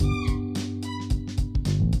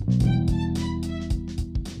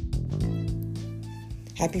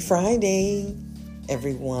Happy Friday,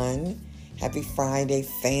 everyone. Happy Friday,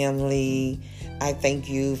 family. I thank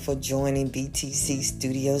you for joining BTC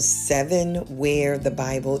Studio 7, where the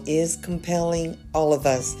Bible is compelling all of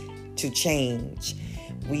us to change.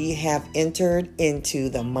 We have entered into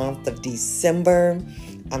the month of December.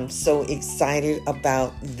 I'm so excited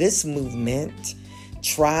about this movement.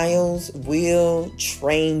 Trials will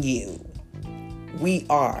train you. We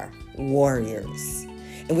are warriors.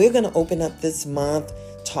 And we're going to open up this month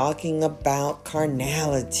talking about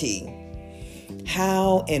carnality.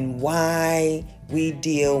 How and why we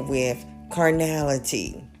deal with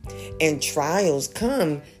carnality. And trials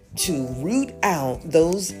come to root out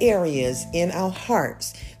those areas in our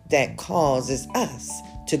hearts that causes us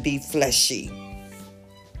to be fleshy.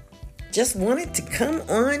 Just wanted to come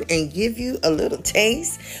on and give you a little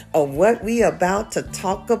taste of what we are about to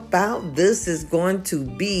talk about. This is going to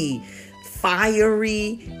be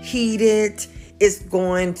fiery, heated. It's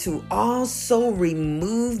going to also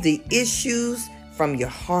remove the issues from your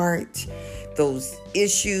heart, those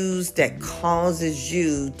issues that causes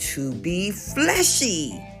you to be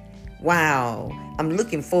fleshy. Wow, I'm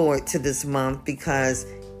looking forward to this month because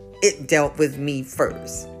it dealt with me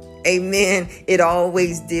first. Amen. It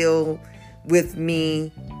always deals with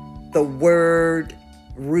me. The word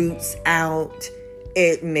roots out.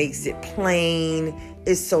 It makes it plain.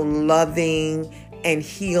 It's so loving and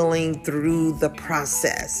healing through the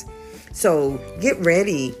process. So get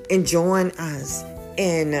ready and join us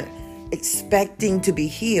in expecting to be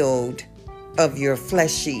healed of your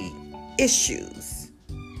fleshy issues.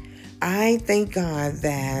 I thank God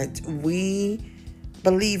that we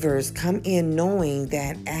believers come in knowing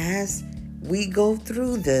that as we go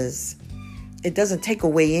through this, it doesn't take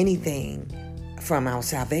away anything from our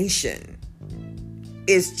salvation.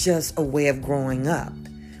 It's just a way of growing up.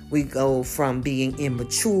 We go from being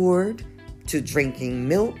immatured to drinking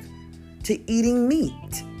milk to eating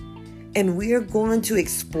meat. And we are going to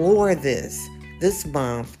explore this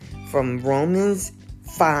month from Romans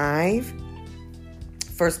 5,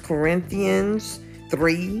 1 Corinthians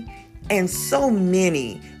 3, and so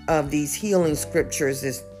many of these healing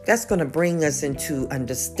scriptures. That's going to bring us into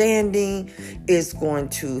understanding. It's going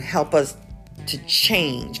to help us to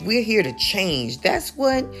change. We're here to change. That's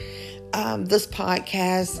what this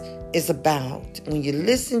podcast is about. When you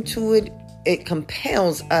listen to it, it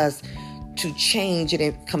compels us to change, and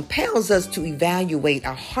it compels us to evaluate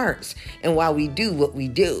our hearts and why we do what we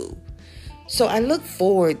do. So I look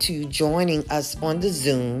forward to joining us on the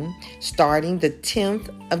Zoom starting the 10th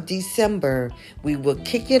of December. We will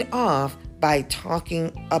kick it off by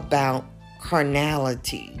talking about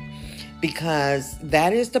carnality, because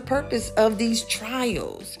that is the purpose of these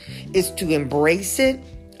trials, is to embrace it,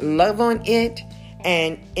 love on it,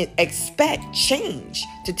 and expect change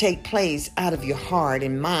to take place out of your heart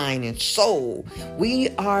and mind and soul. We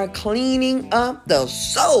are cleaning up the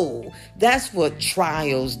soul. That's what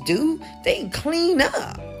trials do. They clean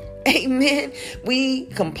up. Amen. We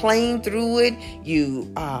complain through it.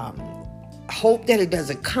 You hope that it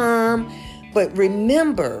doesn't come. But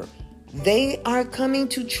remember, they are coming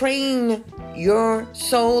to train your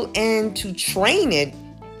soul and to train it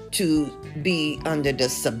to be under the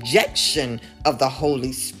subjection of the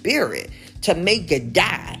Holy Spirit, to make it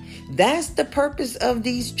die. That's the purpose of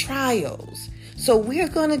these trials. So we're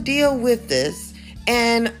going to deal with this,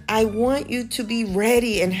 and I want you to be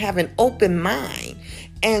ready and have an open mind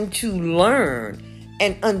and to learn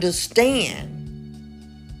and understand.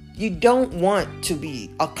 You don't want to be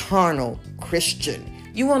a carnal Christian.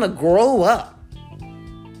 You want to grow up.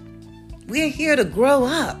 We're here to grow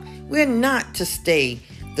up. We're not to stay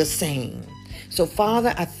the same. So,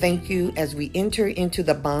 Father, I thank you as we enter into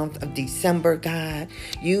the month of December, God.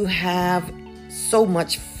 You have so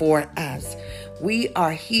much for us. We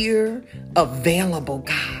are here available,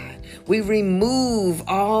 God. We remove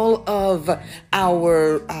all of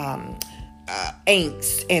our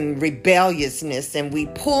angst and rebelliousness, and we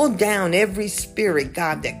pull down every spirit,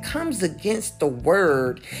 God, that comes against the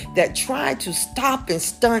word, that try to stop and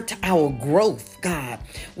stunt our growth, God.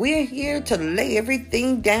 We're here to lay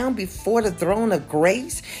everything down before the throne of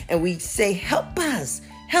grace, and we say, help us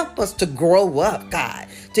to grow up, God,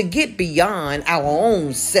 to get beyond our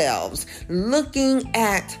own selves, looking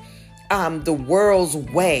at the world's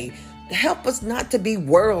way. Help us not to be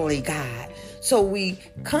worldly, God. So we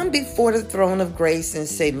come before the throne of grace and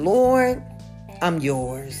say, Lord, I'm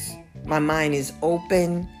yours. My mind is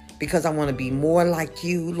open because I want to be more like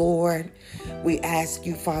you, Lord. We ask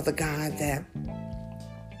you, Father God, that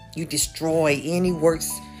you destroy any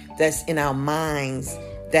works that's in our minds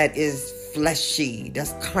that is fleshy,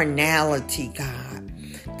 that's carnality, God.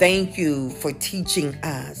 Thank you for teaching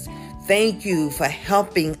us. Thank you for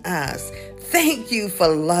helping us. Thank you for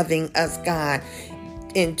loving us, God,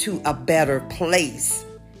 into a better place.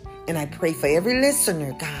 And I pray for every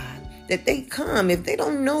listener, God, that they come. If they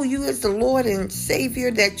don't know you as the Lord and Savior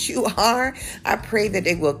that you are, I pray that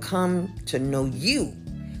they will come to know you,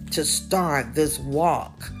 to start this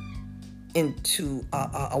walk into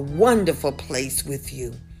a wonderful place with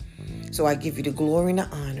you. So I give you the glory and the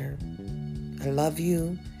honor. I love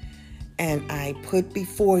you. And I put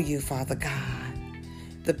before you, Father God,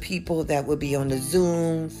 the people that will be on the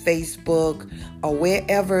Zoom, Facebook, or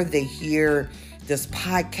wherever they hear this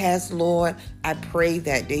podcast, Lord. I pray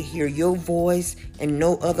that they hear your voice and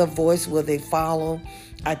no other voice will they follow.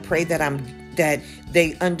 I pray that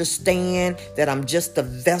they understand that I'm just the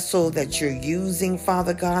vessel that you're using,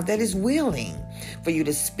 Father God, that is willing for you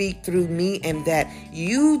to speak through me, and that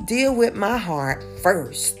you deal with my heart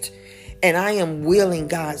first. And I am willing,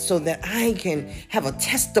 God, so that I can have a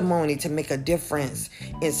testimony to make a difference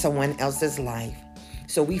in someone else's life.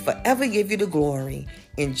 So we forever give you the glory.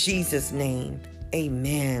 In Jesus' name,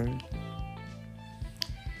 amen.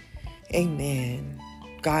 Amen.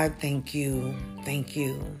 God, thank you. Thank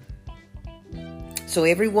you. So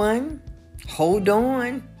everyone, hold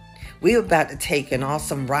on. We're about to take an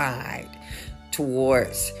awesome ride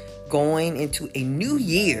towards going into a new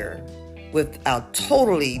year with a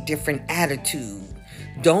totally different attitude.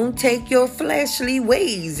 Don't take your fleshly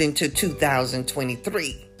ways into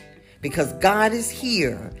 2023, because God is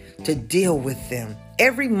here to deal with them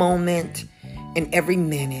every moment and every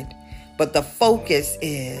minute. But the focus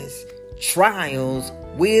is trials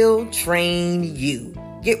will train you.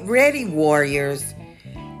 Get ready, warriors,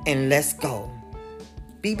 and let's go.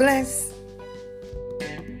 Be blessed.